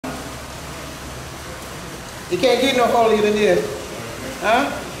You can't get no holier than this.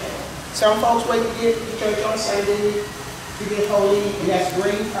 Huh? Some folks wait to get to church on Sunday to get holy, and that's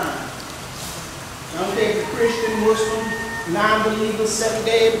great and fine. I don't care if you're Christian, Muslim, non-believer,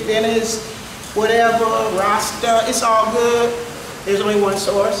 Seventh-day Adventist, whatever, Rasta, it's all good. There's only one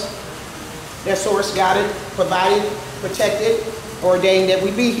source. That source got it, provided, protected, ordained that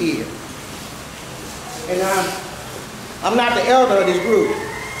we be here. And I'm not the elder of this group.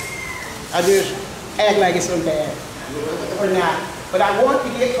 I just act like it's so bad, or not. But I want to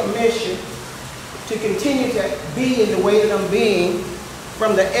get permission to continue to be in the way that I'm being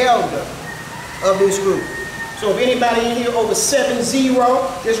from the elder of this group. So if anybody in here over 70,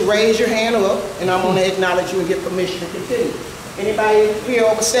 just raise your hand up, and I'm going to acknowledge you and get permission to continue. Anybody here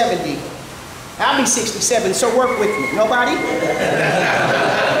over 70? I'll be 67, so work with me. Nobody?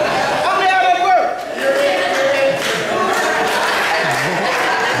 How many of that work?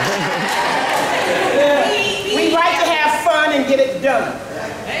 We like to have fun and get it done.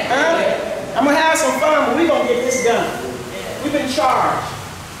 Huh? I'm going to have some fun, but we're going to get this done. We've been charged.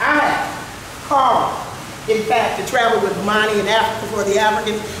 I have called, in fact, to travel with Monty in Africa for the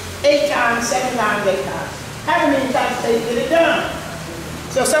Africans 8 times, 7 times, 8 times. How many times they get it done?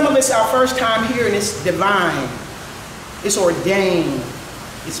 So some of it's our first time here, and it's divine. It's ordained.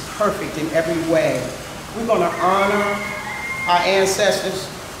 It's perfect in every way. We're going to honor our ancestors,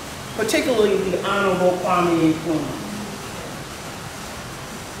 particularly the Honorable Kwame Nkrumah.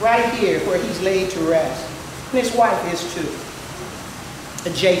 Right here where he's laid to rest. And his wife is too.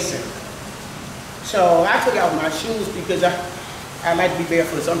 Adjacent. So I took out my shoes because I like to be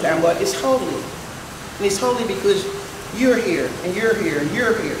barefoot sometimes, but it's holy. And it's holy because you're here, and you're here, and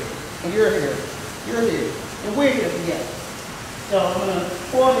you're here, and you're here, you're here, and we're here together. So I'm going to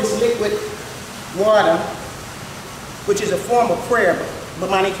pour this liquid water, which is a form of prayer. But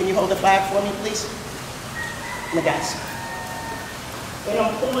Monty, can you hold the flag for me, please? Nagasi. And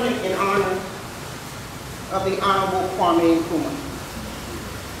I'm pouring it in honor of the Honorable Kwame Nkrumah.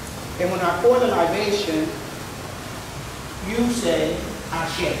 And when I pour the libation, you say,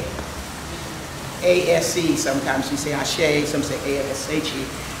 Ashe. A-S-E, sometimes you say Ashe, some say A-S-H-E.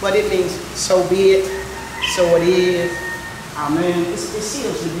 But it means, so be it, so it is, amen. It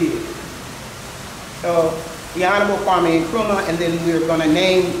seals the deal. So, the Honorable Kwame Nkrumah, and then we're going to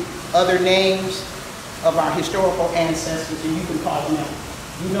name other names of our historical ancestors, and you can call them out.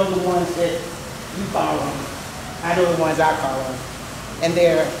 You know the ones that you call them. I know the ones I call them. And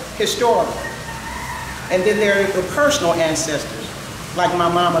they're historical. And then there are the personal ancestors, like my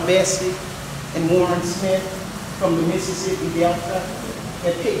mama Bessie and Warren Smith from the Mississippi Delta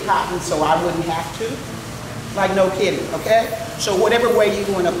that picked cotton so I wouldn't have to. Like, no kidding, okay? So whatever way you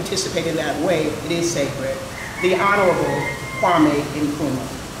want to participate in that way, it is sacred. The Honorable Kwame Nkrumah.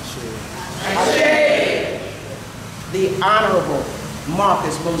 Ashe. The Honorable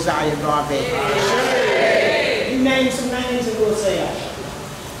Marcus Mosiah Garvey. Ashe. You name some names and we'll say Ashe.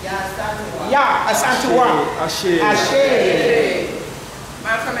 Ya Asantuwa. Ashe. Ashe.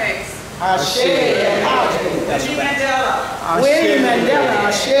 Malcolm X. Ashe. Winnie Mandela. Winnie Mandela.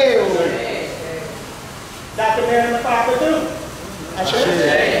 Ashe. Dr. Mary McCarthy. Ashe.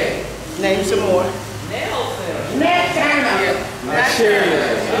 Name some more. Nelson. Next time. Ashe.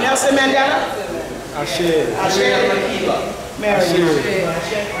 Nelson Mandela. Ashe. Ashe. Mary.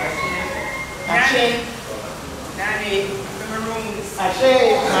 Ashe. Nani. The Maroons. Ashe.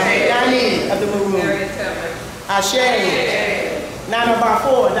 Nani of the Maroons. Ashe. Nana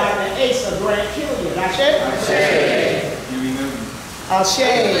Bafour, Dr. Asa Grant Killian. Ashe. Ashe.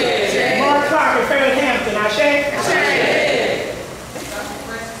 Mark Clark, Fairleigh Hampton. Ashe.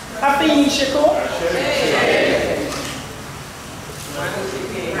 Afeni Shakur.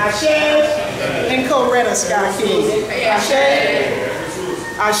 Ashe. And Coretta Scott King. Ashe.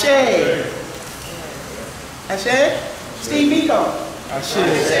 Ashe. Ashe. Steve Biko. Ashe.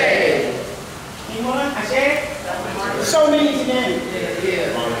 Anyone? Ashe. So many to name.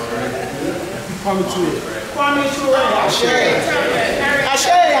 Kwame Ture. Kwame Ture. Ashe.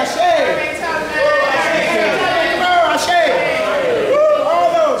 Ashe. Ashe.